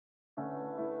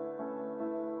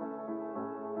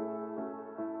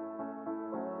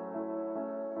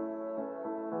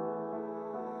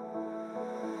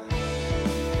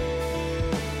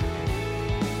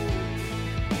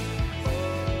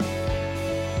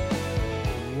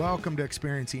Welcome to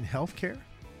Experiencing Healthcare.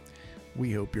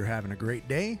 We hope you're having a great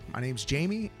day. My name's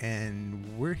Jamie, and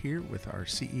we're here with our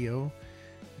CEO,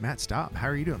 Matt Staub. How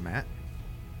are you doing, Matt?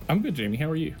 I'm good, Jamie.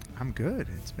 How are you? I'm good.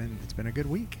 It's been a good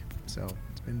week. So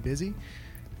it's been busy.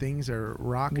 Things are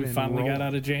rocking. We finally got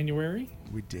out of January.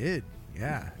 We did.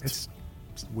 Yeah. It's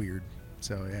weird.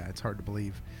 So yeah, it's hard to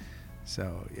believe.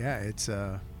 So yeah, it's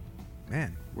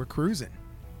man, we're cruising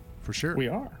for sure. We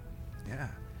are. Yeah.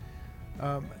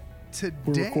 Today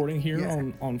We're recording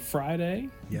here on Friday,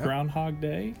 Groundhog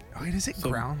Day. Oh, is it So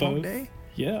Groundhog Day?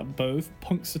 Yeah, both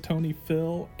Punxsutawney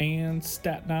Phil and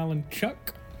Staten Island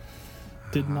Chuck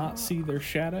did not see their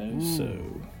shadows, so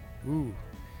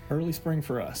early spring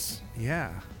for us.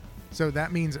 Yeah. So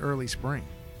that means early spring.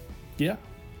 Yeah.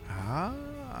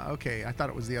 Okay. I thought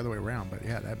it was the other way around, but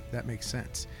yeah, that makes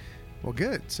sense. Well,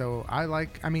 good. So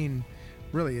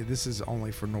really, this is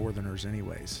only for Northerners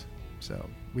anyways. So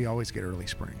we always get early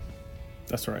spring.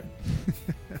 That's right.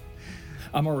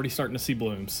 I'm already starting to see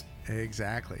blooms.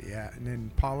 Exactly. Yeah. And then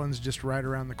pollen's just right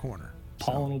around the corner.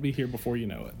 Pollen will be here before you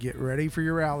know it. Get ready for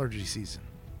your allergy season.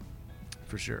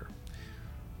 For sure.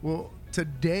 Well,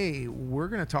 today we're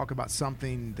going to talk about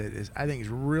something that I think is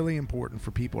really important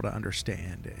for people to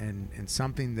understand, and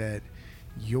something that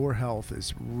your health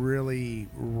is really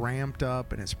ramped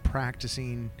up and is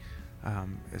practicing,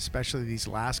 especially these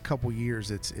last couple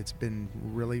years. It's been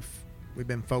really, we've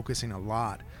been focusing a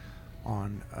lot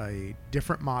on a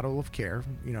different model of care,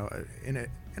 in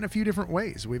a few different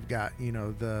ways. We've got,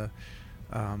 the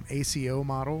ACO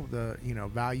model, the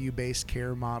value-based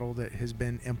care model that has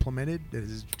been implemented, that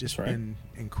has just been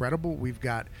incredible. We've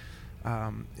got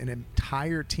an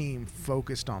entire team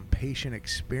focused on patient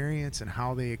experience and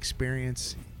how they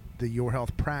experience the Your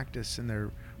Health practice, and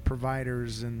their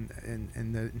providers and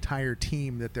the entire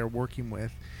team that they're working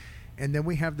with. And then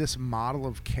we have this model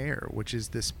of care, which is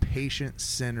this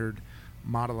patient-centered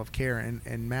model of care.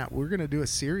 And Matt, we're going to do a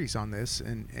series on this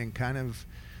and kind of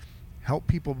help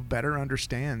people better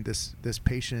understand this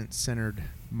patient-centered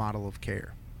model of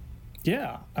care.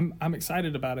 Yeah, I'm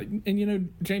excited about it. And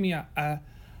Jamie,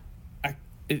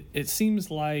 it seems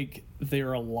like there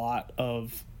are a lot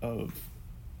of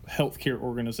healthcare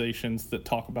organizations that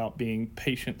talk about being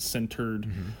patient-centered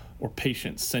or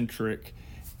patient-centric,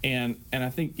 and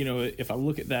I think if I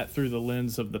look at that through the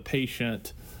lens of the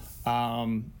patient,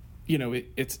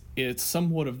 it's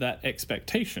somewhat of that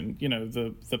expectation.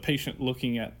 The patient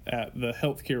looking at the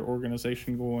healthcare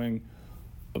organization going,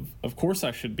 of course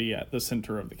I should be at the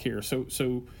center of the care. So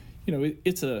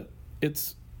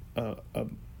it's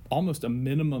almost a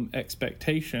minimum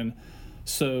expectation.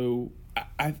 So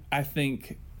I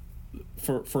think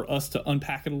for us to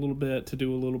unpack it a little bit, to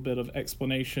do a little bit of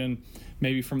explanation,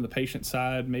 maybe from the patient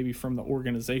side, maybe from the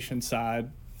organization side,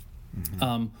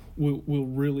 will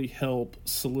really help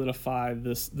solidify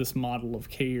this model of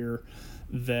care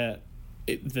that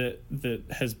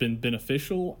has been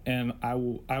beneficial, and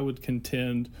I would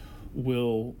contend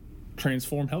will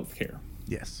transform healthcare.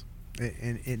 Yes,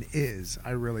 and it is.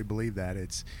 I really believe that.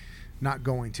 It's not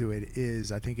going to. It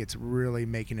is. I think it's really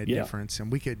making a difference,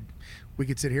 and we could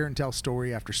sit here and tell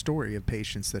story after story of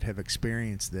patients that have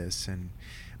experienced this,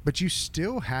 but you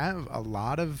still have a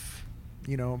lot of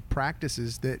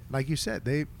practices that, like you said,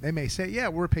 they may say, yeah,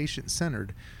 we're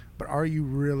patient-centered, but are you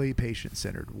really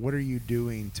patient-centered? What are you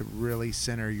doing to really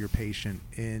center your patient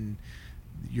in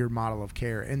your model of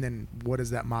care? And then what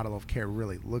does that model of care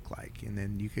really look like? And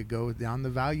then you could go down the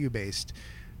value-based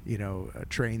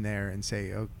train there and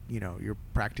say, you're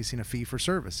practicing a fee for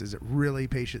service. Is it really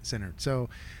patient-centered? So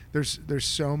there's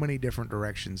so many different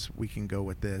directions we can go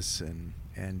with this, and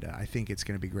I think it's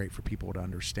going to be great for people to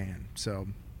understand. So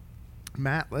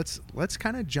Matt, let's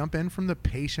kind of jump in from the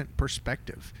patient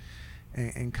perspective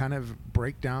and kind of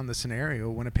break down the scenario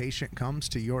when a patient comes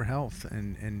to Your Health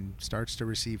and starts to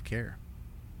receive care.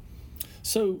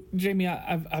 So, Jamie,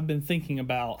 I've been thinking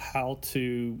about how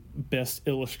to best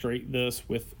illustrate this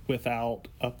without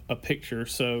a picture.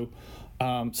 So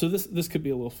this could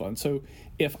be a little fun. So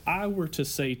if I were to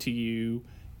say to you,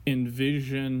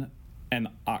 envision an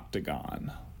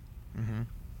octagon,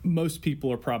 most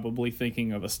people are probably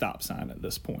thinking of a stop sign at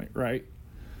this point, right?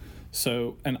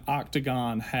 So an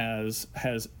octagon has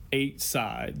 8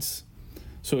 sides.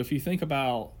 So if you think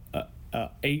about a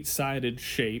 8-sided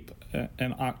shape,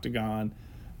 an octagon,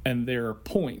 and there are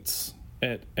points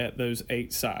at those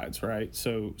 8 sides, right?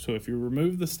 So if you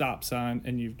remove the stop sign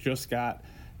and you've just got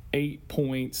 8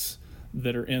 points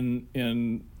that are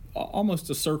in almost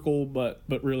a circle, but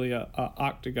really a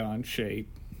octagon shape,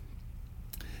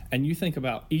 and you think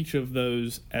about each of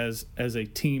those as a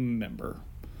team member,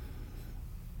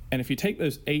 and if you take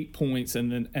those 8 points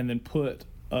and then put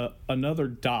another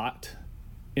dot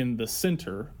in the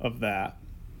center of that,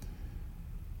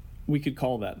 we could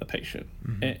call that the patient.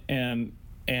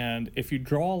 And if you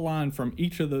draw a line from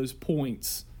each of those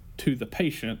points to the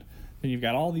patient, then you've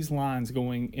got all these lines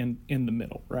going in the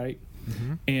middle, right?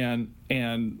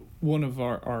 And one of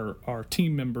our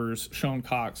team members, Sean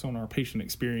Cox, on our patient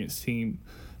experience team,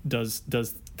 does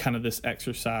kind of this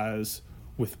exercise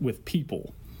with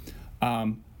people.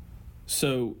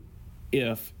 So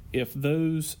if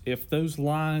those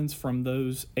lines from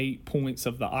those 8 points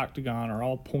of the octagon are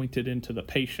all pointed into the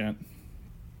patient,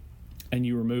 and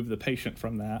you remove the patient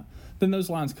from that, then those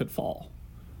lines could fall,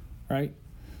 right?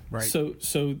 Right. So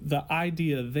the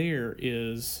idea there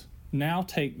is now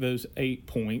take those 8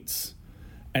 points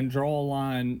and draw a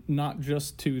line not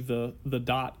just to the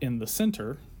dot in the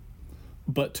center,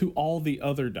 but to all the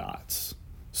other dots.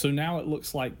 So now it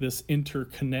looks like this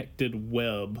interconnected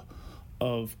web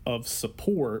of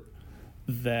support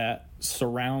that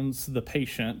surrounds the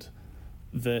patient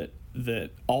that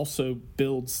also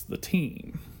builds the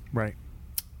team. Right.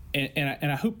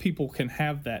 And I hope people can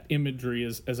have that imagery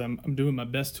as I'm doing my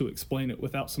best to explain it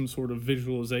without some sort of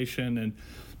visualization and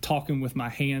talking with my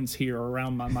hands here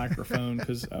around my microphone,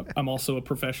 because I'm also a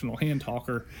professional hand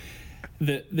talker,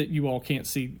 that you all can't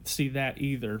see that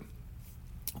either.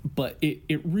 But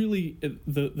it really,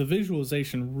 the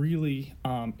visualization really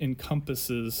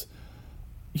encompasses,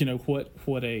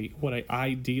 what a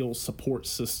ideal support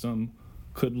system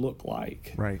could look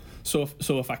like. Right. So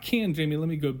if I can, Jamie, let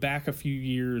me go back a few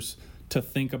years to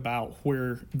think about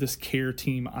where this care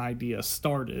team idea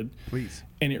started. Please.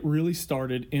 And it really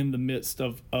started in the midst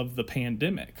of the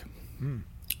pandemic,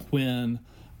 when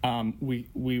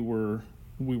we were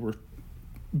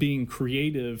being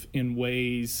creative in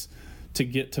ways to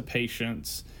get to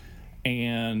patients,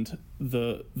 and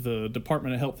the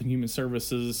Department of Health and Human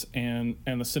Services and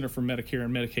the Center for Medicare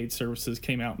and Medicaid Services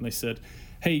came out and they said,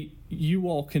 hey, you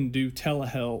all can do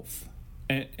telehealth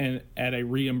and at a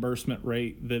reimbursement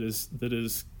rate that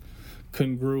is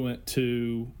congruent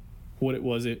to what it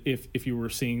was if you were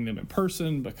seeing them in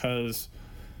person, because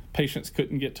patients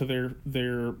couldn't get to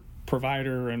their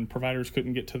provider and providers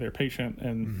couldn't get to their patient,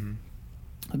 and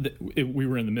we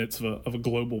were in the midst of a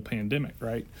global pandemic,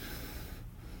 right?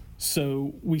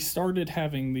 So we started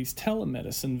having these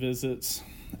telemedicine visits,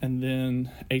 and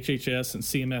then HHS and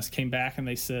CMS came back and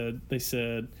they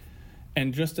said,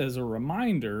 and just as a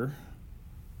reminder,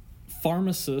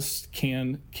 pharmacists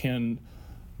can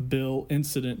bill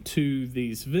incident to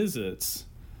these visits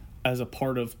as a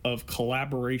part of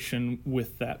collaboration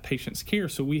with that patient's care.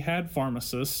 So we had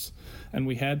pharmacists and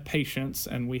we had patients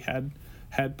and we had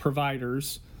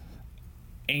providers,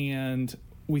 and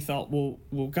we thought, well,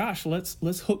 gosh, let's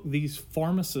hook these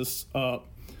pharmacists up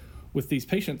with these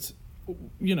patients.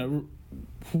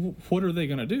 What are they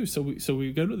going to do? So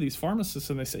we go to these pharmacists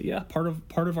and they say, yeah, part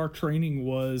of our training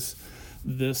was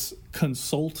this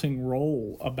consulting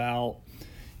role about,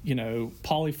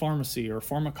 polypharmacy or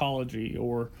pharmacology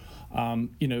or,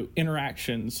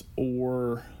 interactions,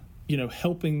 or,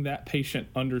 helping that patient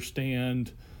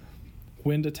understand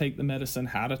when to take the medicine,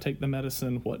 how to take the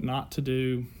medicine, what not to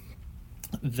do,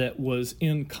 that was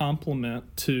in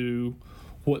complement to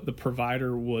what the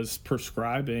provider was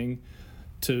prescribing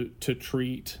to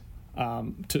treat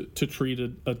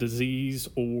a disease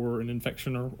or an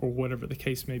infection or whatever the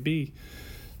case may be.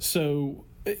 So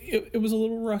it was a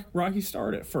little rocky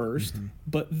start at first,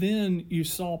 but then you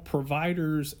saw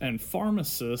providers and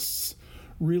pharmacists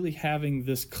really having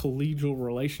this collegial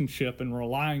relationship and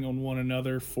relying on one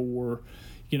another for,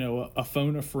 a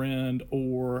phone a friend,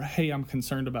 or, hey, I'm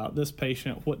concerned about this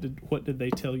patient. What did they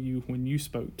tell you when you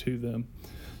spoke to them?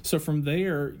 So from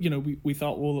there, we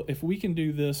thought, well, if we can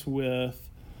do this with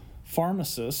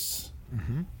pharmacists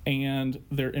and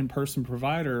their in-person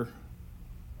provider,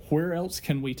 where else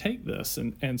can we take this?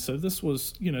 And so this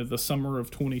was, the summer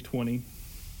of 2020.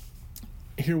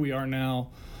 Here we are now,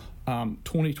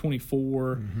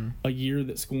 2024, a year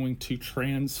that's going to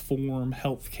transform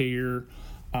healthcare.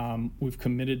 We've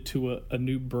committed to a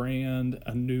new brand,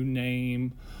 a new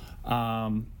name,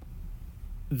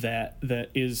 that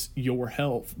is Your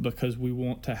Health, because we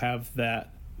want to have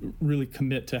that, really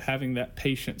commit to having that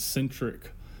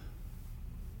patient-centric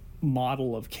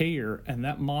model of care, and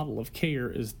that model of care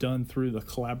is done through the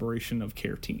collaboration of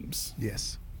care teams.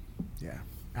 Yes. Yeah,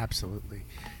 absolutely.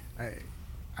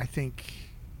 I think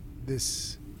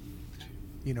this,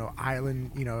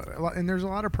 island, and there's a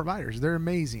lot of providers. They're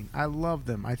amazing. I love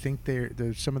them. I think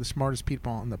they're some of the smartest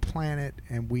people on the planet,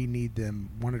 and we need them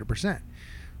 100%.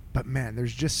 But man,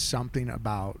 there's just something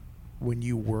about when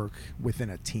you work within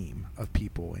a team of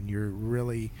people and you're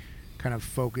really kind of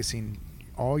focusing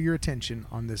all your attention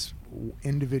on this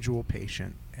individual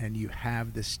patient and you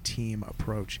have this team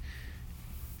approach,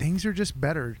 things are just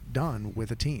better done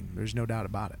with a team. There's no doubt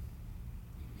about it.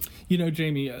 You know,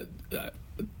 Jamie,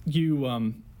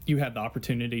 you had the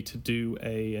opportunity to do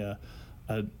a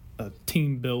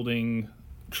team building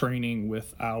training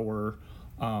with our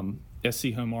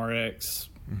SC Home RX,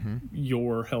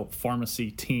 Your Health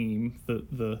Pharmacy team,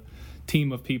 the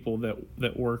team of people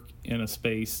that work in a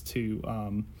space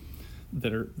to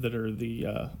that are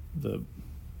the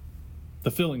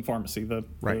filling pharmacy,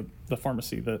 the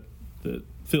pharmacy that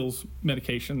fills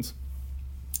medications.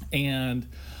 And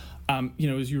you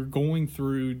know, as you're going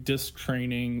through disc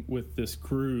training with this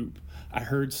group, I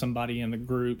heard somebody in the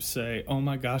group say, "Oh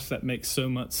my gosh, that makes so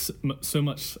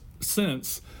much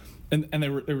sense," and they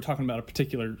were talking about a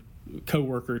particular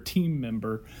coworker, team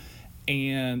member,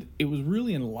 and it was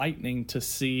really enlightening to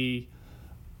see,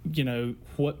 you know,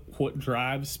 what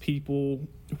drives people,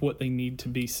 what they need to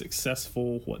be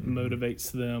successful, what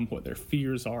motivates them, what their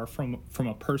fears are from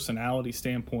a personality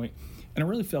standpoint. And I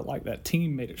really felt like that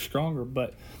team made it stronger.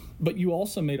 But you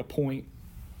also made a point,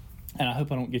 and I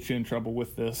hope I don't get you in trouble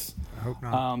with this. I hope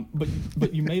not.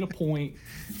 But you made a point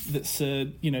that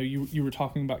said, you know, you were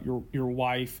talking about your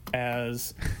wife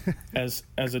as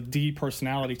a D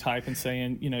personality type, and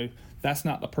saying, you know, that's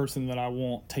not the person that I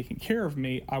want taking care of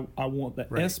me. I want the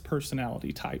S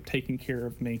personality type taking care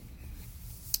of me.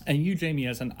 And you, Jamie,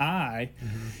 as an I,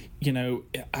 you know,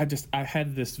 I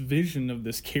had this vision of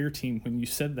this care team when you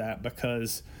said that,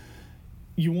 because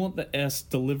you want the S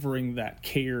delivering that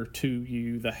care to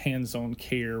you, the hands-on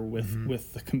care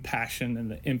with the compassion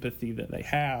and the empathy that they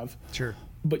have. Sure.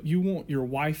 But you want your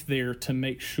wife there to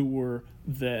make sure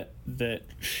that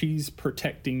she's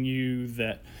protecting you,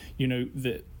 that, you know,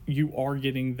 that you are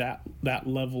getting that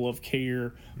level of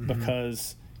care,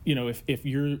 because, you know, if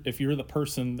you're the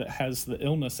person that has the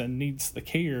illness and needs the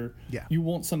care, you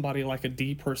want somebody like a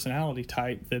D personality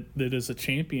type that is a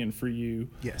champion for you.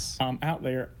 Yes. Out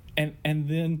there. And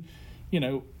then, you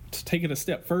know, to take it a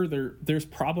step further, there's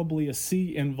probably a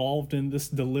C involved in this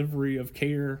delivery of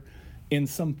care in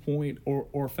some point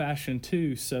or fashion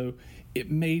too. So it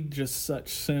made just such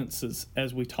sense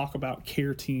as we talk about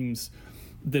care teams,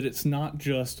 that it's not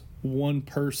just one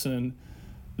person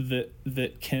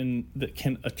that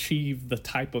can achieve the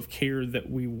type of care that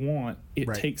we want.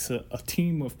 It takes a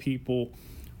team of people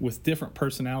with different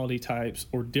personality types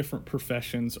or different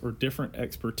professions or different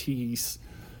expertise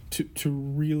to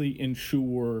really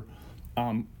ensure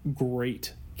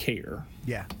great care.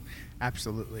 Yeah,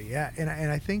 absolutely. Yeah, and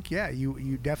I think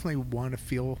you definitely want to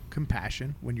feel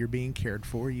compassion when you're being cared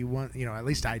for. You want, you know, at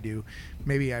least I do.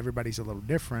 Maybe everybody's a little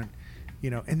different, you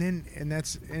know. And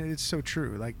it's so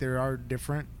true. Like, there are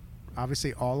different.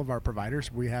 Obviously, all of our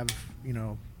providers, we have, you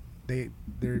know, they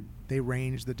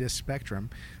range the DISC spectrum.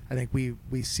 I think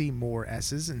we see more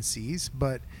S's and C's,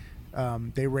 but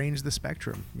they range the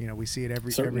spectrum. You know, we see it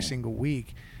every single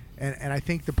week. And I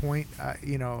think the point,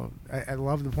 you know, I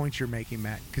love the points you're making,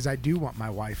 Matt, because I do want my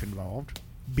wife involved,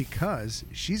 because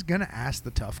she's going to ask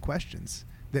the tough questions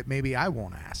that maybe I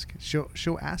won't ask.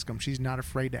 She'll ask them. She's not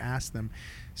afraid to ask them,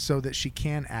 so that she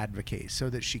can advocate, so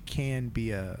that she can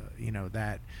be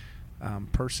that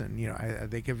person. You know, I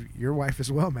think of your wife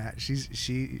as well, Matt.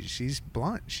 She's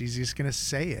blunt. She's just going to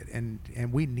say it,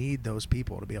 and we need those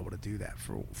people to be able to do that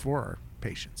for our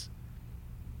patients.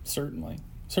 Certainly.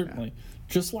 Yeah.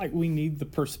 Just like we need the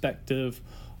perspective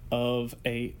of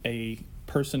a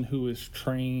person who is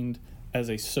trained as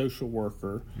a social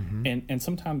worker, and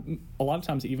sometimes, a lot of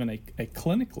times, even a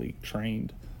clinically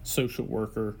trained social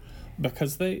worker,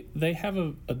 because they have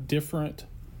a different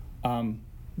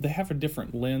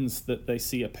lens that they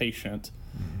see a patient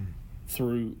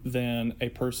through than a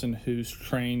person who's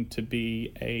trained to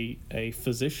be a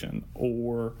physician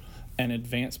or an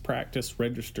advanced practice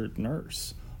registered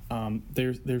nurse.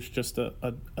 There's just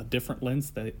a different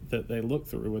lens that they look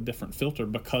through, a different filter,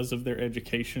 because of their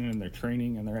education and their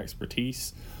training and their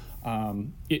expertise.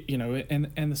 You know,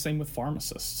 and the same with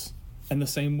pharmacists, and the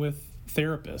same with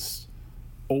therapists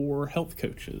or health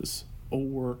coaches,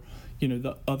 or, you know,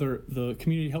 the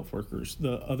community health workers,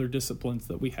 the other disciplines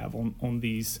that we have on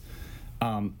these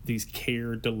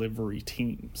care delivery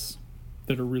teams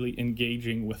that are really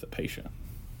engaging with a patient.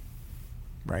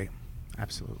 Right.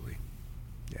 Absolutely.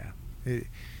 Yeah.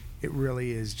 It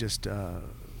really is just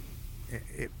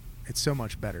it's so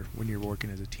much better when you're working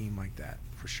as a team like that,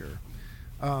 for sure.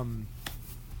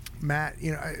 Matt,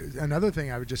 you know, another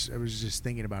thing I was just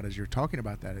thinking about as you're talking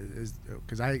about that is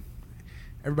because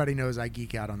everybody knows I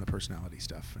geek out on the personality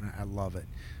stuff, and I love it.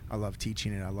 I love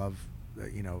teaching it. I love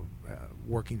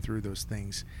working through those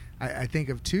things. I think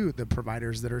of too the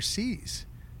providers that are C's.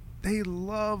 They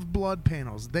love blood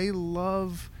panels. They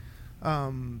love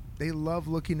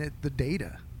looking at the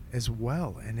data as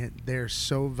well, and they're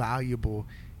so valuable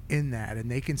in that,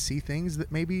 and they can see things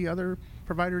that maybe other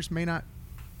providers may not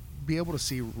be able to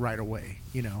see right away.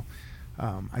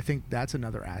 I think that's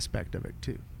another aspect of it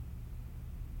too.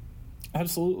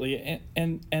 Absolutely,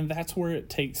 and that's where it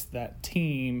takes that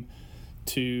team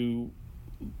to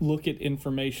look at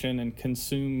information and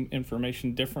consume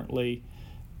information differently.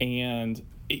 And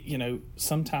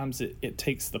sometimes it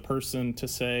takes the person to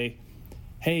say,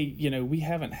 hey, we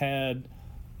haven't had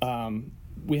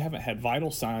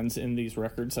vital signs in these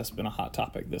records. That's been a hot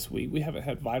topic this week. We haven't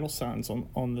had vital signs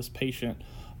on this patient,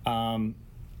 and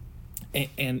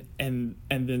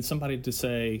then somebody to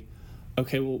say,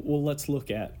 okay, well let's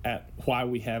look at why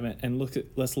we haven't, and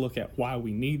let's look at why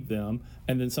we need them,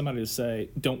 and then somebody to say,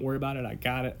 don't worry about it, I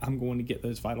got it, I'm going to get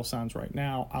those vital signs right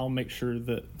now. I'll make sure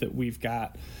that we've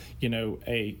got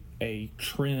a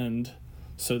trend,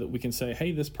 so that we can say,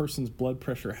 hey, this person's blood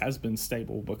pressure has been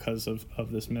stable because of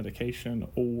this medication,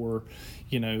 or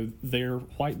their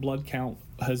white blood count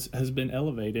has been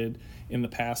elevated in the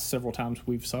past several times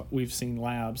we've seen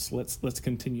labs. Let's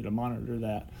continue to monitor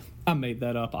that. I made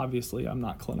that up. Obviously, I'm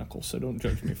not clinical, so don't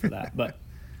judge me for that. But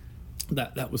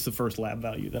that was the first lab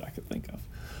value that I could think of.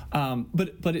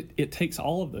 But it takes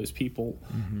all of those people.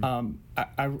 Mm-hmm.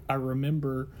 I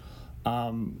remember,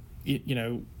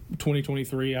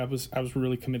 2023. I was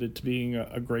really committed to being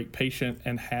a great patient,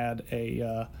 and had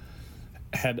a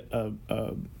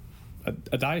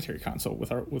dietary consult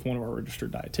with one of our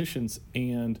registered dietitians.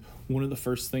 And one of the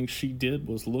first things she did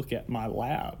was look at my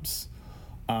labs,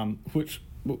 which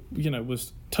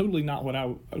was totally not what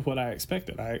I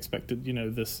expected. I expected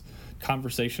this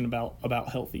conversation about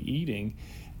healthy eating,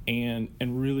 and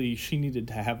really she needed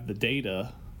to have the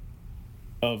data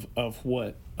of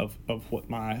what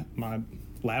my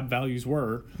lab values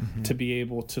were, mm-hmm. to be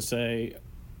able to say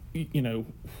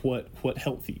what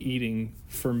healthy eating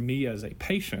for me as a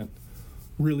patient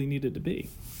really needed to be.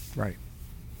 Right.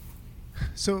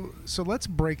 So let's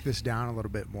break this down a little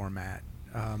bit more, Matt.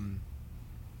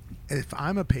 If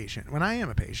I'm a patient, when I am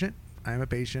a patient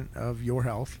of your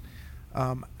health,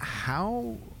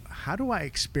 how do I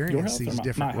experience these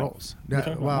different roles?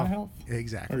 My health?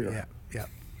 Exactly. Yeah.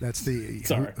 That's the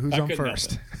Sorry, who's on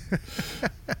first.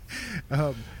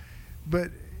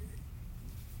 But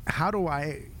how do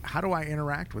I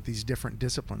interact with these different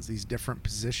disciplines, these different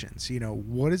positions?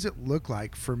 What does it look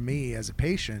like for me as a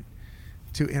patient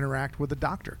to interact with a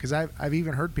doctor? Because I've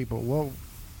even heard people, well,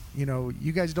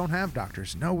 you guys don't have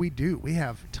doctors. No, we do. We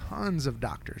have tons of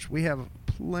doctors. We have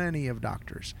plenty of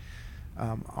doctors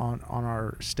on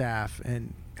our staff.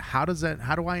 And how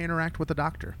do I interact with a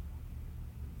doctor?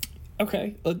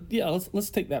 Okay. Let's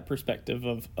take that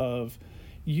perspective of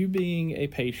you being a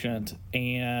patient,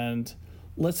 and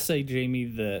let's say, Jamie,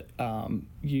 that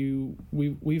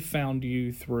we've found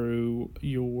you through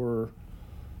your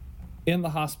in the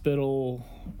hospital,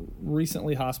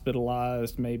 recently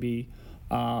hospitalized, maybe,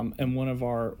 and one of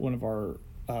our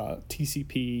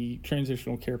TCP,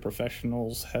 transitional care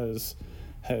professionals, has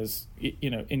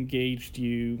engaged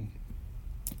you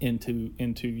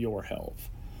into your health.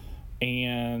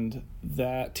 And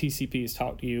that TCP has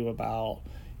talked to you about,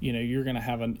 you're going to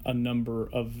have a number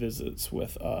of visits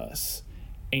with us.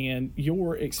 And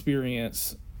your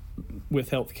experience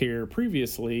with healthcare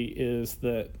previously is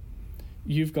that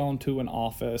you've gone to an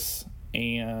office,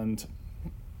 and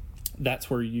that's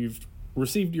where you've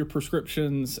received your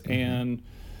prescriptions, mm-hmm. and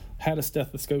had a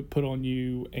stethoscope put on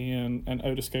you and an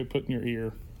otoscope put in your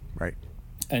ear. Right.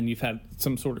 And you've had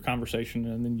some sort of conversation,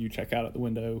 and then you check out at the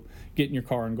window, get in your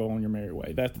car, and go on your merry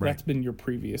way. That's been your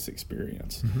previous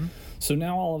experience. Mm-hmm. So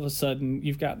now all of a sudden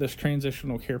you've got this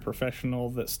transitional care professional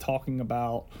that's talking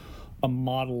about a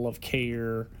model of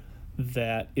care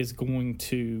that is going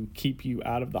to keep you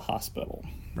out of the hospital.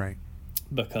 Right.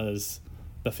 Because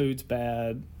the food's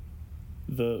bad,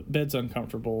 the bed's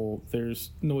uncomfortable,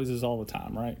 there's noises all the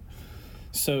time, right?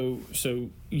 So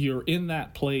you're in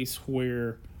that place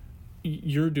where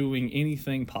you're doing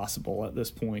anything possible at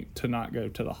this point to not go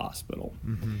to the hospital.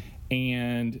 Mm-hmm.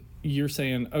 And you're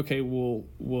saying, okay,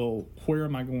 well, where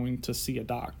am I going to see a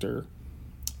doctor?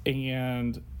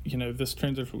 And, this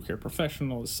transitional care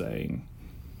professional is saying,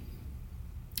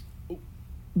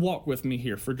 walk with me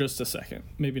here for just a second.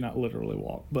 Maybe not literally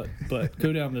walk, but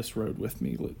go down this road with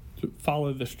me.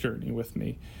 Follow this journey with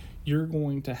me. You're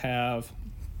going to have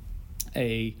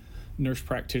a nurse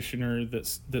practitioner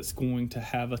that's going to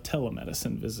have a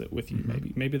telemedicine visit with you.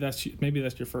 Mm-hmm. Maybe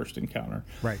that's your first encounter.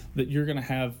 Right. That you're going to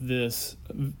have this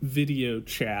video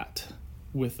chat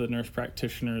with the nurse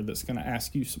practitioner that's going to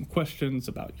ask you some questions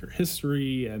about your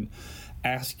history and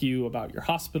ask you about your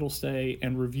hospital stay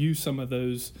and review some of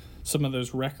those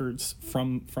records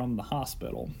from the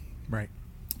hospital. Right.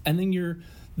 And then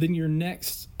your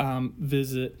next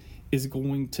visit is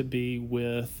going to be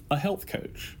with a health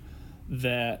coach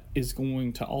that is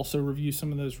going to also review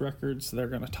some of those records. They're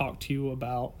going to talk to you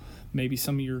about maybe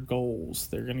some of your goals.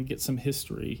 They're going to get some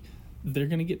history. They're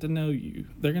going to get to know you.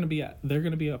 They're going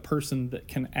to be a person that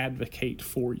can advocate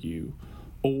for you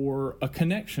or a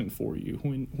connection for you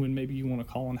when maybe you want to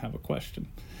call and have a question.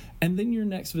 And then your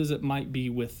next visit might be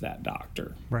with that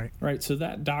doctor. Right. So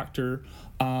that doctor,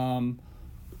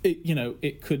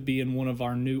 it could be in one of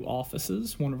our new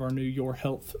offices, one of our new Your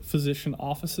Health physician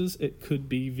offices. It could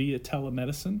be via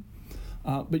telemedicine.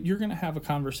 But you're going to have a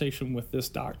conversation with this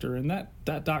doctor, and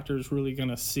that doctor is really going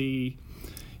to see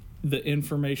the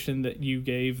information that you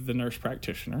gave the nurse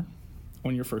practitioner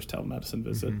on your first telemedicine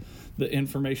visit, the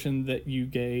information that you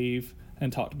gave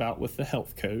and talked about with the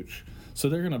health coach. So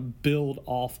they're going to build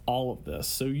off all of this.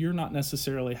 So you're not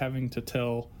necessarily having to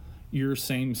tell your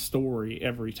same story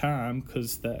every time,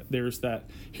 because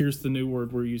here's the new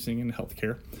word we're using in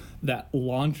healthcare, that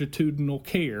longitudinal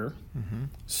care,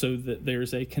 so that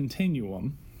there's a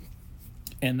continuum,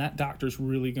 and that doctor's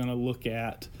really going to look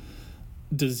at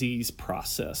disease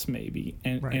process maybe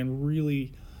and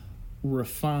really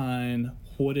refine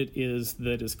what it is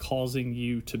that is causing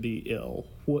you to be ill,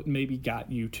 what maybe got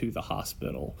you to the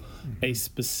hospital, a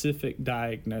specific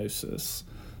diagnosis.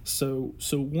 So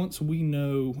once we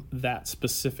know that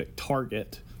specific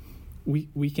target,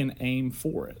 we can aim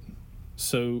for it.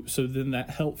 So then that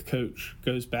health coach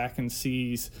goes back and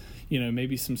sees,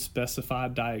 maybe some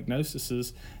specified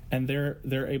diagnoses, and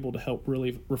they're able to help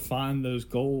really refine those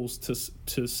goals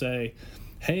to say,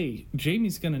 hey,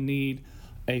 Jamie's going to need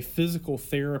a physical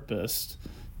therapist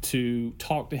to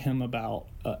talk to him about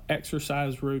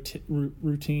exercise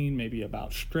routine, maybe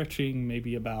about stretching,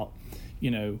 maybe about,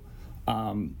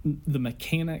 the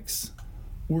mechanics.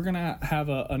 We're going to have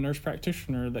a nurse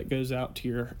practitioner that goes out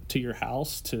to your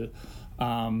house to,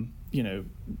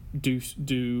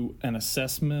 do an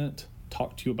assessment,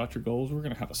 talk to you about your goals. We're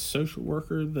going to have a social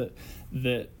worker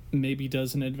that maybe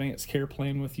does an advanced care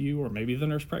plan with you, or maybe the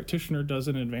nurse practitioner does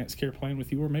an advanced care plan with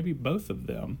you, or maybe both of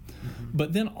them.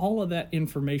 But then all of that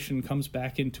information comes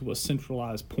back into a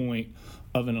centralized point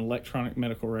of an electronic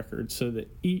medical record, so that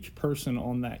each person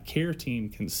on that care team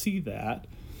can see that.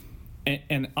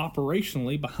 And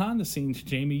operationally, behind the scenes,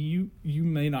 Jamie, you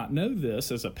may not know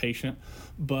this as a patient,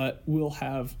 but we'll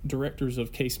have directors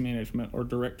of case management or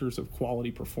directors of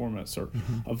quality performance or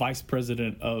a vice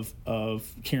president of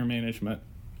care management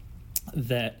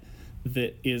that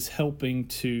is helping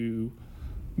to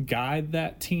guide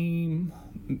that team,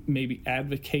 maybe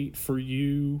advocate for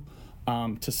you,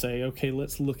 to say, okay,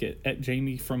 let's look at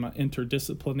Jamie from an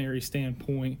interdisciplinary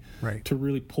standpoint, to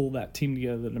really pull that team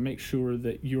together to make sure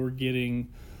that you're getting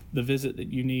the visit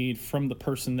that you need from the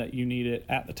person that you need it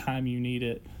at the time you need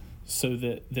it, so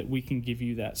that we can give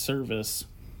you that service.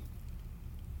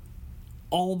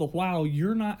 All the while,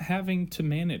 you're not having to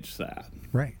manage that.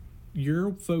 Right.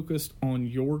 You're focused on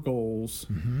your goals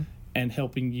and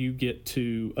helping you get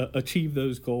to achieve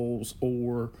those goals,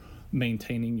 or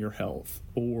maintaining your health,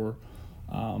 or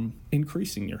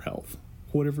increasing your health,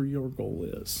 whatever your goal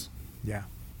is. Yeah.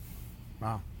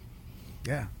 Wow.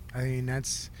 Yeah. I mean,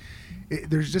 there's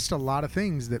just a lot of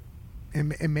things that,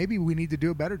 and maybe we need to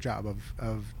do a better job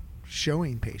of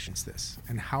showing patients this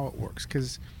and how it works,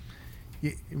 because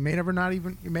you may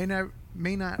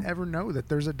not ever know that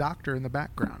there's a doctor in the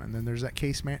background, and then there's that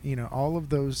case man, all of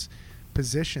those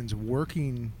positions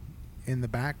working in the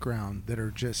background that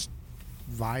are just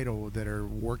vital, that are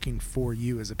working for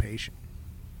you as a patient.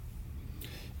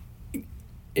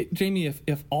 Jamie,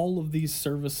 if all of these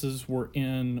services were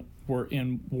in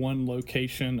one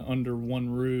location under one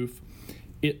roof,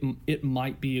 it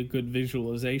might be a good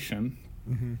visualization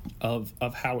of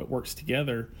how it works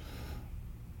together.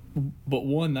 But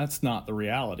one, that's not the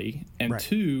reality, and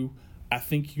two, I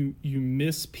think you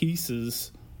miss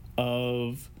pieces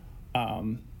of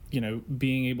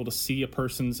being able to see a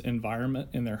person's environment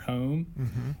in their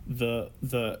home,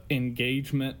 the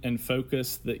engagement and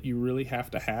focus that you really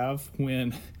have to have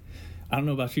when, I don't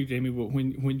know about you, Jamie, but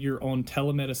when you're on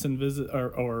telemedicine visit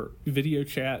or video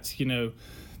chats,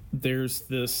 there's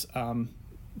this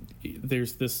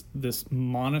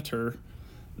monitor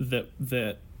that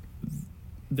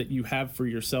you have for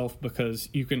yourself, because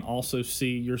you can also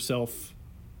see yourself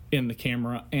in the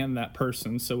camera and that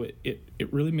person. So it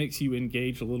really makes you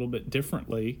engage a little bit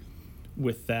differently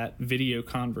with that video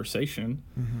conversation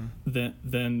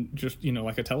than just,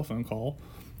 like a telephone call,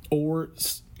 or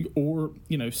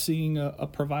seeing a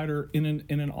provider in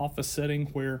an office setting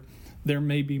where there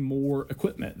may be more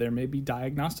equipment. There may be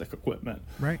diagnostic equipment,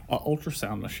 right? An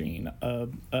ultrasound machine, a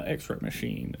X-ray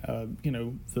machine,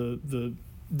 the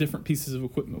different pieces of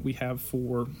equipment we have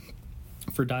for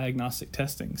diagnostic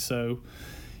testing. So,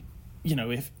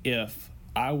 if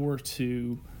I were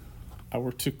to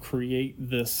create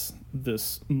this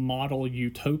model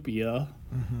utopia,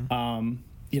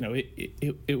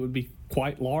 it would be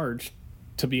quite large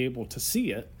to be able to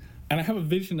see it, and I have a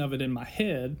vision of it in my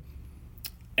head.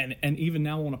 And even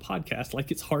now on a podcast, like,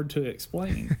 it's hard to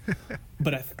explain.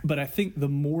 but I think the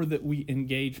more that we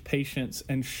engage patients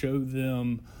and show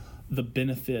them the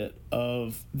benefit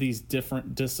of these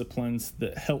different disciplines,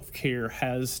 that healthcare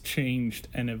has changed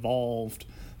and evolved,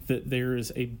 that there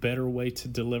is a better way to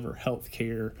deliver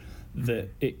healthcare, that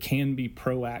it can be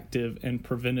proactive and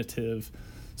preventative,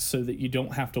 so that you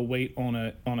don't have to wait on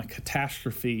a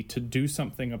catastrophe to do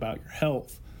something about your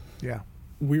health. Yeah.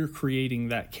 We're creating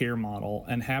that care model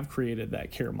and have created that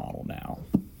care model now.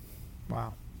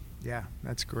 Wow. Yeah,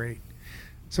 that's great.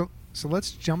 So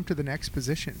let's jump to the next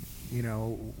position.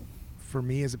 For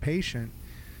me as a patient,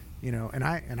 and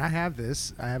I have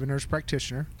this. I have a nurse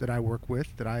practitioner that I work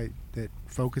with that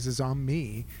focuses on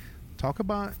me. Talk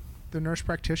about the nurse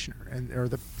practitioner or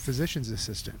the physician's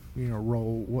assistant,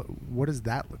 role. What does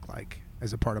that look like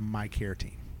as a part of my care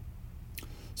team?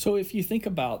 So if you think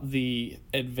about the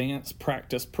advanced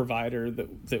practice provider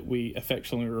that we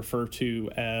affectionately refer to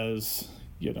as,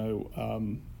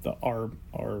 our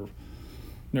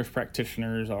nurse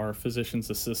practitioners, our physician's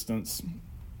assistants,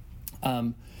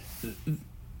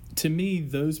 to me,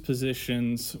 those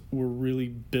positions were really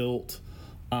built.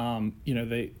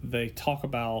 They talk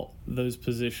about those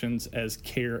positions as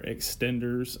care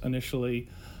extenders initially.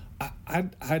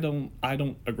 I don't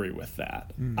agree with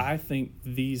that. I think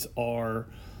these are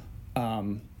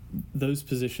those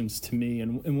positions to me,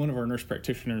 and one of our nurse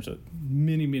practitioners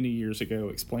many years ago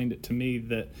explained it to me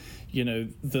that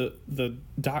the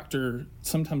doctor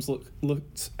sometimes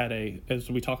looks at as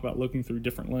we talk about looking through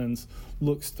different lens,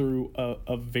 looks through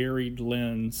a varied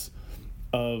lens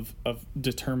of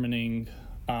determining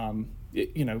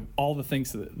all the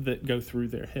things that go through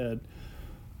their head.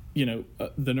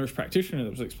 The nurse practitioner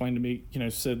that was explained to me,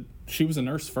 said she was a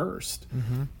nurse first.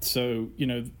 So,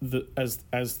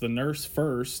 as the nurse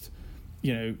first,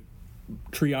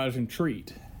 triage and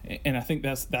treat. And I think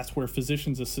that's where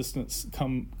physician's assistants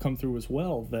come through as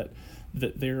well, that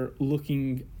they're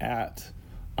looking at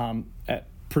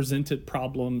presented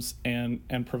problems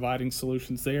and providing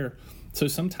solutions there. So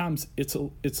sometimes it's a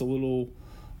little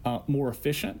more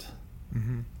efficient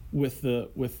with the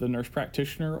nurse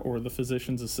practitioner or the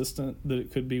physician's assistant that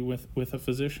it could be with a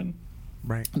physician.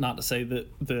 Right. Not to say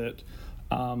that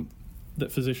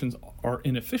physicians are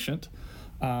inefficient,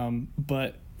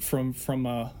 but from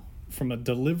a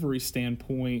delivery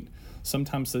standpoint,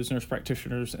 sometimes those nurse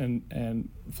practitioners and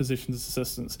physician's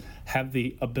assistants have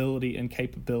the ability and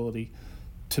capability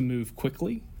to move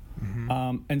quickly.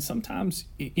 And sometimes,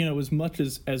 as much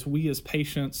as we as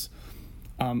patients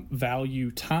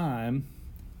value time,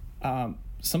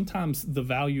 sometimes the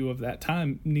value of that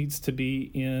time needs to be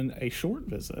in a short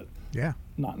visit. Yeah.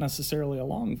 Not necessarily a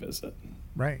long visit.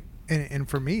 Right. And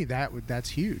for me, that's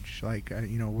huge. Like,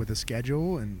 with a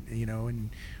schedule and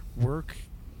work,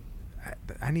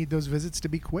 I need those visits to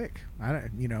be quick. I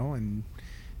need them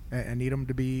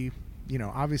to be,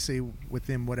 obviously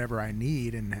within whatever I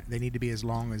need, and they need to be as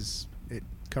long as it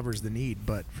covers the need.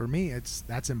 But for me,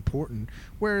 that's important.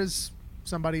 Whereas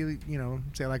somebody,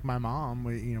 say like my mom,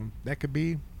 those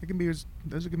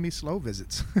can be slow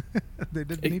visits. They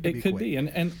need to be quick. It could be,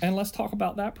 and let's talk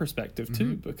about that perspective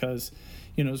too, because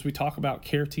as we talk about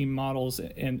care team models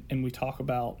and we talk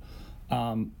about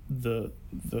the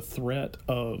threat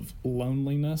of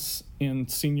loneliness in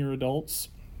senior adults,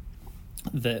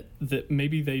 that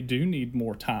maybe they do need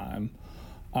more time.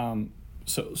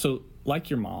 So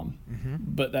like your mom,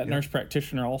 but that nurse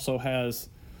practitioner also has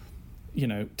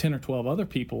 10 or 12 other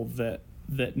people that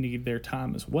need their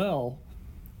time as well.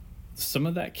 Some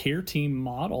of that care team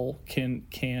model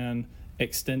can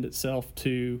extend itself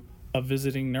to a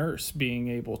visiting nurse being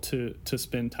able to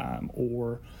spend time,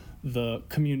 or the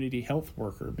community health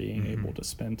worker being able to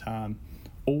spend time,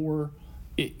 or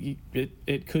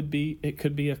it could be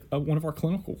one of our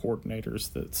clinical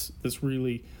coordinators that's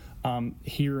really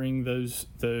hearing those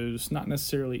not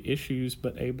necessarily issues,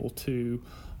 but able to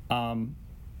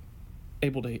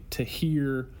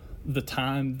hear the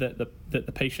time that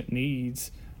the patient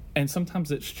needs, and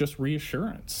sometimes it's just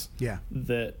reassurance. Yeah.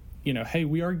 That, hey,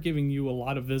 we are giving you a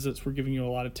lot of visits, we're giving you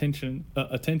a lot of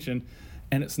attention,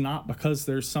 and it's not because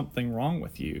there's something wrong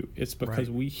with you. It's because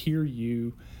we hear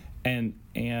you, and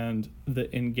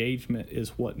the engagement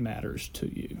is what matters to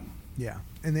you. Yeah.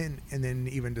 And then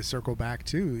even to circle back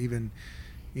to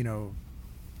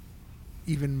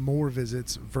even more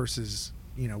visits versus,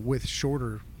 with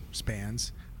shorter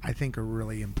spans, I think are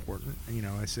really important.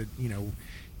 I said,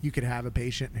 you could have a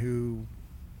patient who,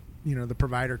 the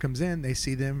provider comes in, they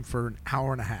see them for an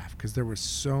hour and a half because there was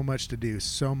so much to do,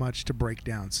 so much to break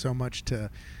down, so much to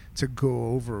go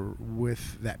over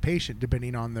with that patient,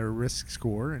 depending on their risk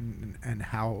score and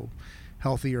how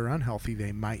healthy or unhealthy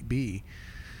they might be,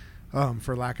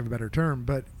 for lack of a better term.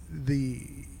 But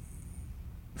the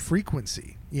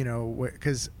frequency,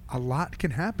 because a lot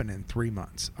can happen in 3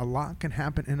 months. A lot can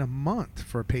happen in a month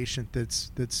for a patient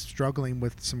that's struggling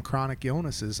with some chronic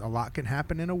illnesses. A lot can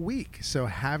happen in a week. So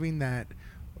having that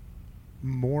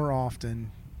more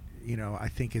often, I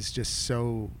think is just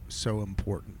so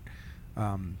important,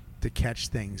 to catch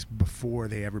things before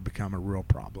they ever become a real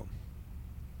problem.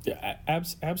 Yeah,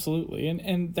 absolutely.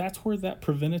 And that's where that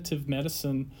preventative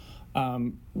medicine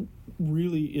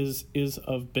really is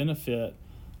of benefit.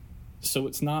 So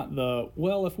it's not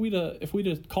if we'd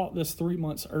have caught this 3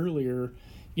 months earlier,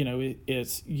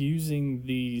 it's using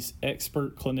these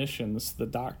expert clinicians, the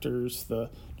doctors, the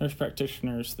nurse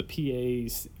practitioners, the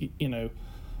PAs,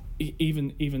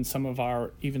 even some of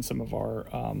our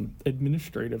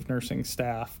administrative nursing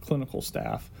staff, clinical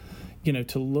staff,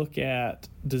 to look at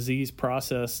disease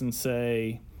process and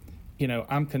say,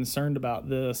 I'm concerned about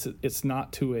this. It's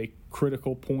not to a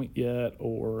critical point yet,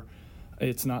 or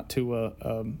it's not to a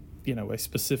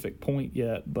specific point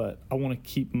yet, but I want to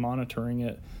keep monitoring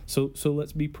it. So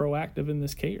let's be proactive in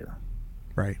this care.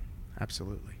 Right.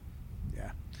 Absolutely.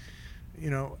 Yeah.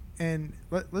 And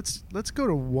let's go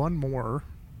to one more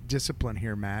discipline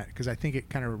here, Matt, because I think it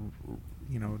kind of,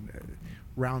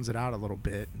 rounds it out a little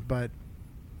bit,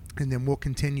 and then we'll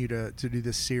continue to do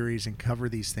this series and cover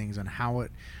these things on how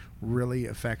it really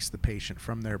affects the patient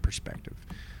from their perspective.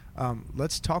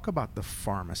 Let's talk about the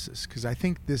pharmacist, because I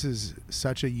think this is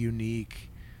such a unique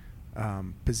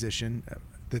position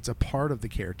that's a part of the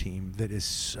care team that is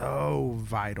so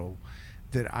vital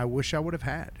that I wish I would have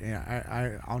had.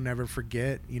 I'll never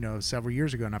forget, several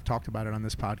years ago, and I've talked about it on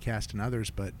this podcast and others,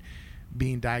 but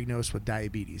being diagnosed with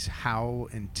diabetes, how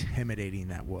intimidating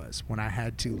that was when I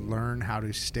had to learn how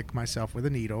to stick myself with a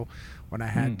needle, when I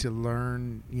had to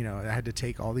learn, I had to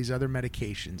take all these other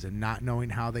medications and not knowing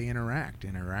how they interact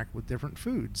with different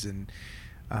foods and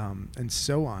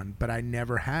so on. But I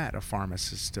never had a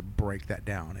pharmacist to break that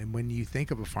down. And when you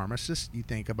think of a pharmacist, you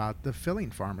think about the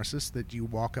filling pharmacist that you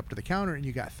walk up to the counter and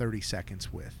you got 30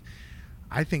 seconds with.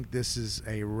 I think this is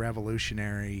a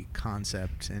revolutionary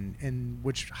concept, and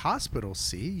which hospitals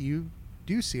see. You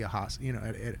do see a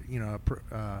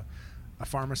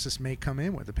pharmacist may come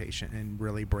in with a patient and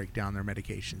really break down their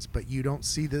medications, but you don't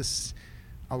see this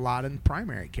a lot in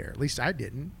primary care. At least I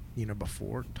didn't,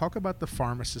 before. Talk about the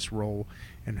pharmacist role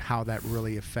and how that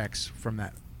really affects from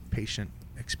that patient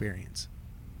experience.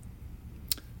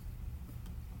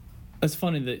 It's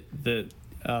funny that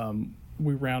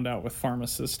we round out with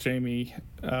pharmacists. Jamie,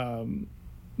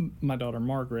 my daughter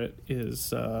Margaret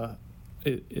is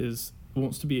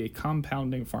wants to be a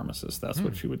compounding pharmacist. That's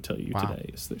what she would tell you today,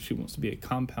 is that she wants to be a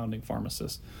compounding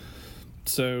pharmacist.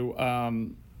 So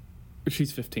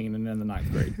she's 15 and in the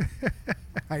 9th grade.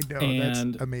 I know,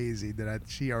 and that's amazing that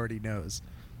she already knows.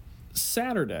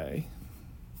 Saturday,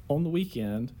 on the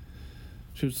weekend,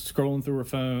 she was scrolling through her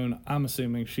phone. I'm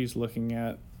assuming she's looking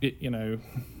at it,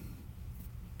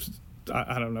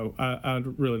 I don't know. I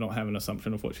really don't have an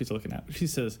assumption of what she's looking at. She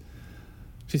says,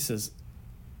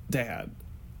 Dad,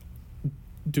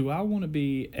 do I want to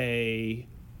be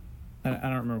I don't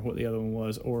remember what the other one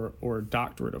was, or a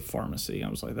doctorate of pharmacy. I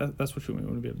was like, that's what you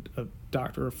want to be, a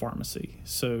doctor of pharmacy.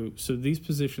 So these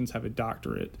positions have a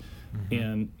doctorate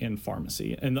in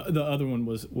pharmacy, and the other one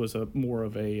was more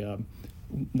of a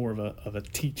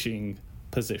teaching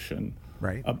position,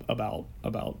 right, about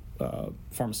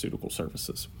pharmaceutical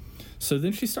services. So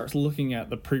then she starts looking at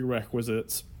the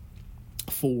prerequisites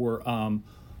for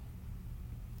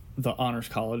the honors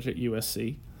college at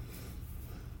USC.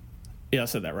 Yeah, I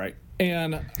said that right.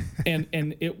 And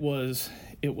it was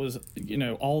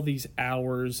all these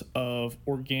hours of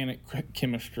organic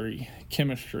chemistry,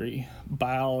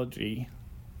 biology,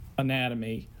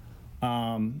 anatomy,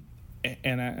 and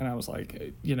I was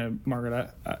like,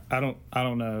 Margaret, I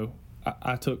don't know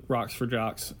I took Rocks for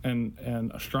Jocks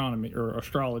and astronomy or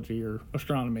astrology or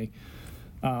astronomy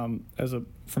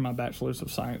for my bachelor's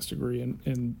of science degree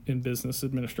in business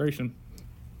administration.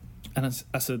 And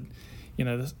I said,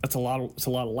 that's a lot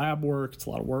of lab work. It's a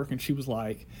lot of work. And she was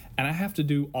like, and I have to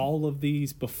do all of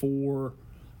these before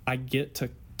I get to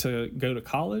go to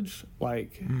college.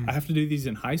 Like I have to do these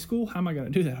in high school. How am I going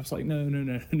to do that? I was like,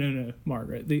 no,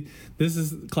 Margaret. This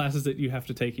is classes that you have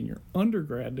to take in your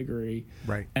undergrad degree,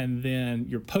 right? And then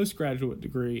your postgraduate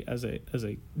degree as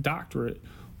a doctorate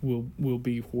will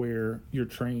be where you're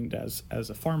trained as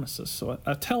a pharmacist. So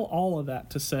I tell all of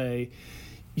that to say,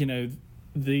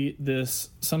 this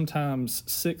sometimes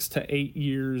 6 to 8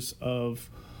 years of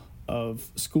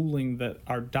schooling that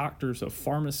our doctors of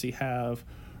pharmacy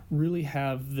really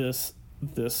have this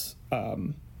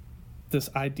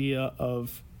idea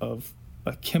of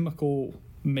a chemical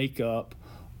makeup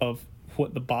of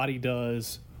what the body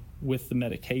does with the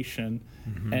medication,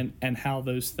 and how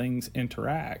those things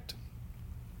interact,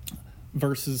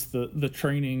 versus the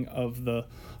training of the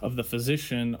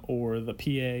physician or the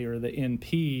PA or the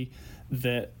NP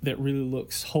that really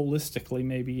looks holistically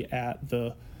maybe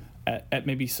at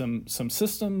maybe some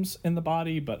systems in the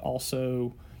body, but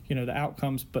also the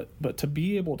outcomes, but to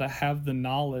be able to have the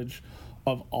knowledge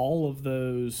of all of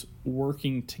those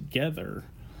working together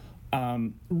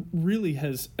really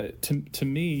has, to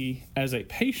me as a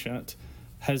patient,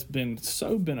 has been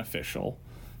so beneficial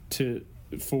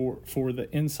for the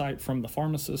insight from the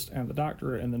pharmacist and the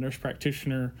doctor and the nurse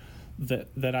practitioner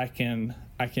that I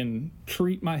can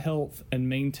treat my health and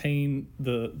maintain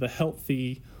the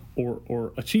healthy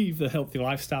or achieve the healthy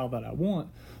lifestyle that I want.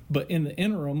 But in the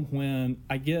interim, when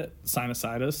I get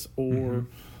sinusitis or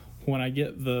when I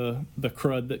get the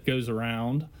crud that goes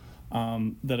around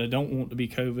that I don't want to be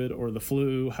COVID or the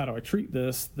flu, how do I treat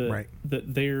this? That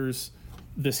there's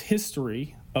this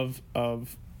history of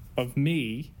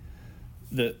me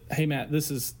that, hey Matt,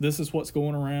 this is what's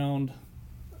going around.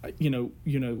 You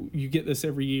get this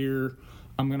every year.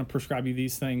 I'm going to prescribe you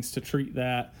these things to treat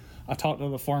that. I talk to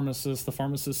the pharmacist. The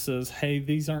pharmacist says, hey,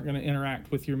 these aren't going to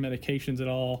interact with your medications at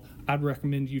all. I'd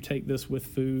recommend you take this with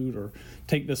food, or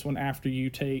take this one after you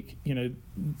take,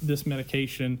 this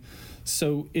medication.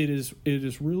 So it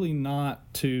is really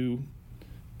not to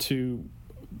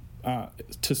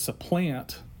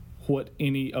supplant what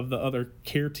any of the other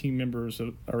care team members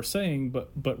are saying,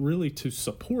 but really to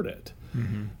support it.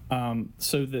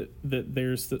 So that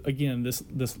there's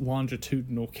this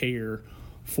longitudinal care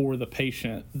for the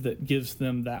patient that gives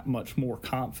them that much more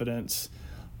confidence,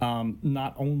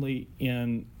 not only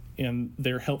in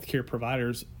their healthcare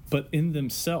providers, but in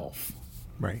themselves,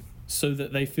 right? So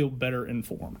that they feel better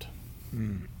informed.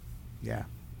 Yeah,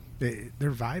 they're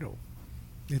vital.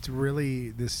 It's really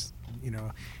this,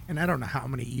 and I don't know how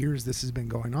many years this has been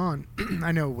going on.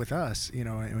 I know with us,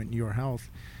 in Your Health,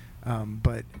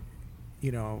 but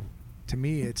to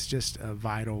me, it's just a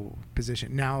vital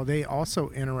position. Now, they also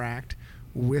interact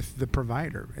with the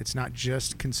provider. It's not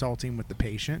just consulting with the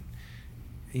patient.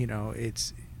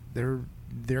 It's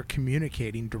they're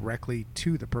communicating directly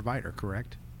to the provider,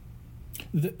 correct?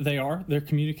 They're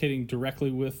communicating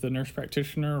directly with the nurse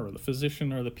practitioner or the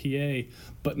physician or the PA,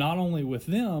 but not only with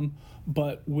them,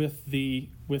 but with the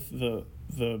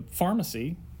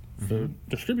pharmacy, the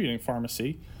distributing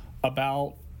pharmacy,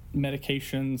 about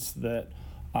medications that,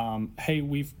 hey,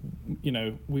 we've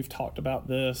talked about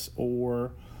this,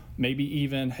 or maybe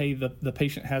even, hey, the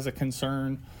patient has a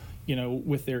concern,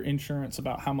 with their insurance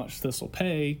about how much this will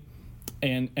pay,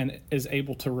 and is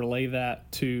able to relay that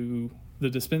to the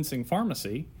dispensing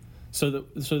pharmacy, so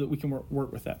that we can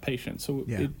work with that patient. So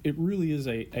it really is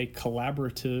a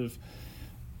collaborative,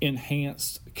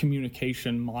 enhanced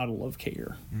communication model of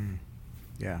care.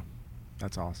 Yeah,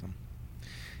 that's awesome.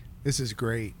 This is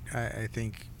great. I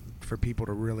think for people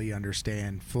to really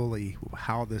understand fully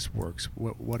how this works,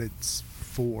 what it's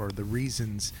for, the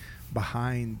reasons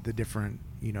behind the different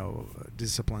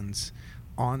disciplines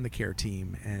on the care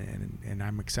team, and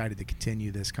I'm excited to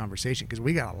continue this conversation because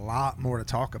we got a lot more to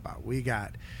talk about. We've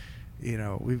got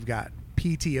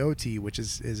PTOT, which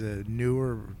is a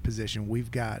newer position. We've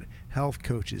got health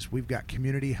coaches. We've got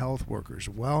community health workers,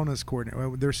 wellness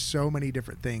coordinator. There's so many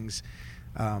different things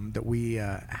that we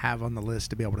have on the list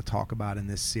to be able to talk about in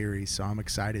this series. So I'm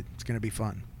excited. It's going to be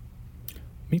fun.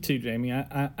 Me too, Jamie.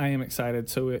 I am excited.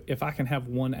 So if I can have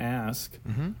one ask,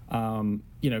 from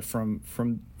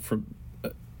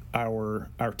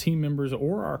our team members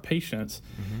or our patients,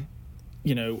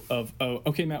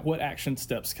 okay, Matt, what action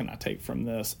steps can I take from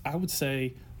this? I would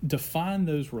say define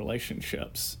those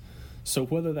relationships. So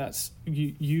whether that's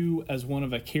you as one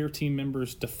of a care team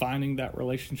members defining that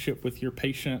relationship with your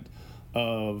patient,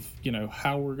 of, you know,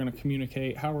 how we're going to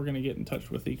communicate, how we're going to get in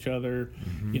touch with each other,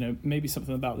 you know, maybe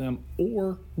something about them,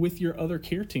 or with your other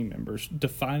care team members,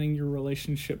 defining your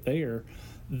relationship there,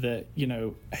 that, you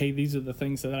know, hey, these are the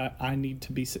things that I need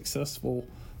to be successful.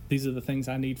 These are the things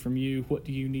I need from you. What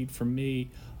do you need from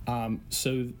me?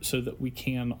 So that we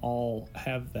can all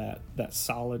have that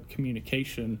solid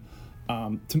communication.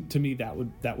 To me,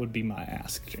 that would be my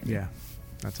ask, Jamie. Yeah,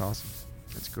 that's awesome.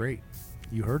 That's great.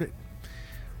 You heard it.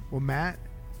 Well, Matt,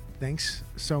 thanks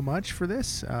so much for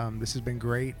this. This has been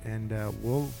great, and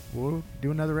we'll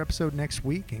do another episode next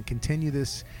week and continue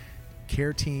this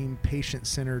care team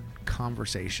patient-centered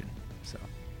conversation. So,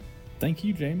 thank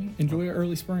you, Jamie. Enjoy your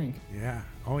early spring. Yeah.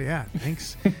 Oh yeah.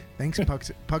 Thanks. Thanks,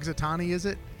 Punxsutawney. Is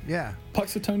it? Yeah.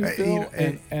 Punxsutawney Phil,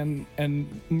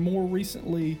 and more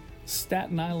recently,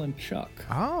 Staten Island Chuck.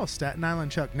 Oh, Staten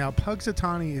Island Chuck. Now,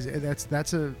 Punxsutawney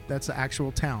that's an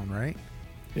actual town, right?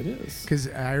 It is. Because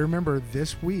I remember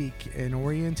this week in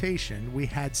orientation, we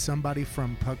had somebody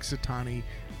from Punxsutawney,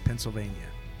 Pennsylvania.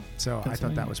 So I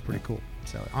thought that was pretty cool.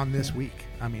 So on this week,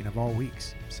 I mean, of all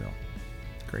weeks. So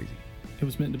crazy. It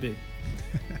was meant to be.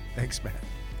 Thanks, Matt.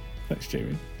 Thanks,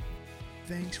 Jamie.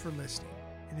 Thanks for listening.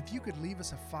 And if you could leave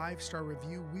us a 5-star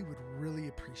review, we would really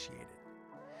appreciate it.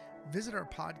 Visit our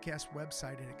podcast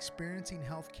website at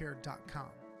experiencinghealthcare.com.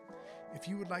 If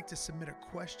you would like to submit a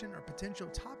question or potential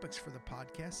topics for the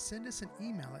podcast, send us an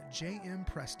email at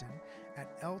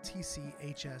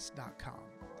jmpreston@ltchs.com.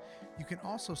 You can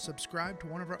also subscribe to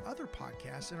one of our other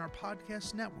podcasts in our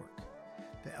podcast network,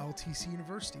 the LTC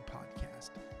University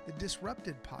Podcast, the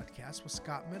Disrupted Podcast with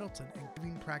Scott Middleton, and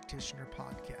Giving Practitioner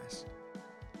Podcast.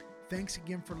 Thanks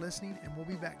again for listening, and we'll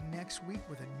be back next week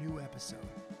with a new episode.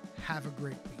 Have a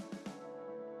great week.